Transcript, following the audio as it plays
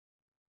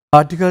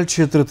ആറ്റുകാൽ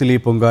ക്ഷേത്രത്തിലെ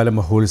പൊങ്കാല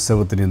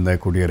മഹോത്സവത്തിന് ഇന്ന്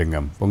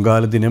കൊടിയിറങ്ങും.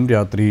 പൊങ്കാല ദിനം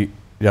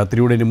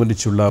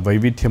രാത്രിയോടനുബന്ധിച്ചുള്ള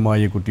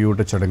വൈവിധ്യമായ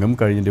കുട്ടിയോട്ട ചടങ്ങും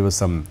കഴിഞ്ഞ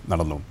ദിവസം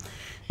നടന്നു.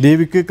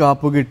 ദേവിക്ക്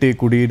കാപ്പുകെട്ടി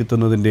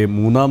കുടിയിരുത്തുന്നതിന്റെ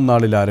 3-ാം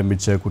നാളിൽ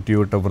ആരംഭിച്ച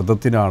കുട്ടിയോട്ട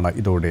വ്രതത്തിനാണ്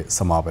ഇതോടെ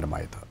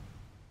സമാപനമായത്.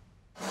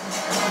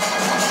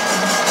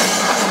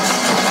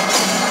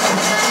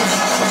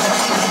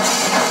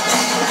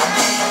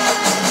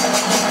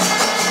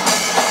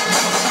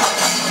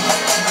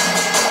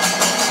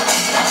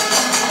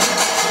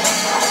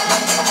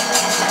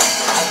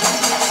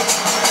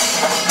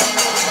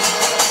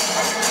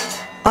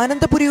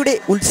 അനന്തപുരിയുടെ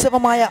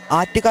ഉത്സവമായ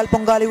ആറ്റുകാൽ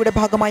പൊങ്കാലയുടെ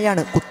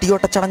ഭാഗമായാണ്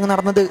കുത്തിയോട്ട ചടങ്ങ്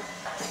നടന്നത്.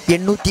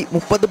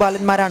 830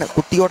 ബാലന്മാരാണ്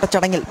കുത്തിയോട്ട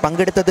ചടങ്ങിൽ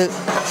പങ്കെടുത്തത്.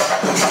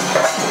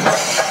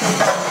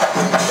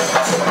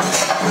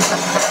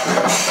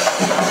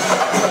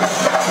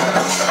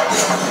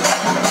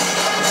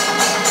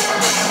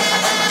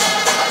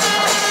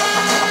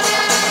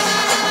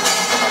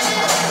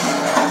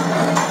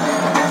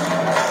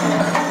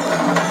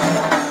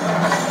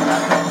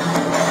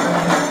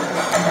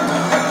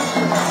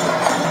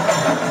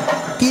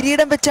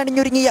 കിരീടം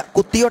വെച്ചണിഞ്ഞൊരുങ്ങിയ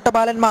കുത്തിയോട്ട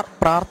ബാലന്മാർ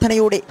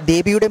പ്രാർത്ഥനയോടെ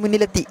ദേവിയുടെ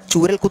മുന്നിലെത്തി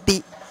ചൂരൽ കുത്തി.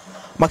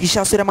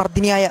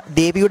 മഹിഷാസുരമർദ്ദിനിയായ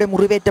ദേവിയുടെ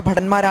മുറിവേറ്റ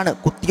ഭടന്മാരാണ്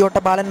കുത്തിയോട്ട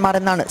ബാലന്മാർ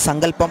എന്നാണ്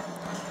സങ്കല്പം.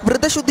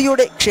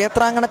 വ്രതശുദ്ധിയോടെ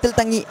ക്ഷേത്രാങ്കണത്തിൽ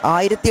തങ്ങി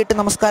 1008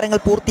 നമസ്കാരങ്ങൾ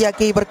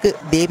പൂർത്തിയാക്കിയ ഇവർക്ക്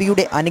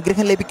ദേവിയുടെ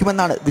അനുഗ്രഹം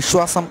ലഭിക്കുമെന്നാണ്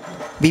വിശ്വാസം.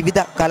 വിവിധ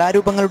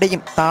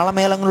കലാരൂപങ്ങളുടെയും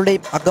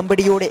താളമേളങ്ങളുടെയും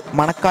അകമ്പടിയോടെ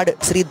മണക്കാട്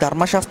ശ്രീ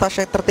ധർമ്മശാസ്ത്ര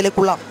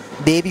ക്ഷേത്രത്തിലേക്കുള്ള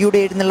ദേവിയുടെ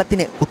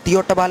എഴുന്നള്ളത്തിന്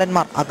കുത്തിയോട്ട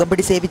ബാലന്മാർ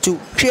അകമ്പടി സേവിച്ചു.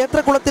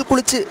 ക്ഷേത്രകുളത്തിൽ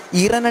കുളിച്ച്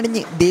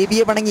ഈറനണിഞ്ഞ്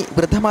ദേവിയെ വണങ്ങി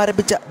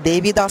വ്രതമാരംഭിച്ച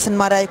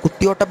ദേവീദാസന്മാരായ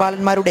കുത്തിയോട്ട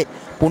ബാലന്മാരുടെ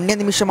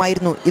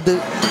പുണ്യനിമിഷമായിരുന്നു ഇത്.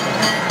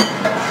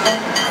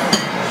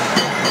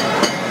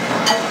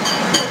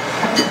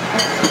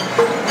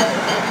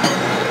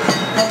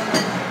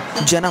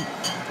 ജനം,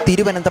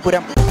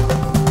 തിരുവനന്തപുരം.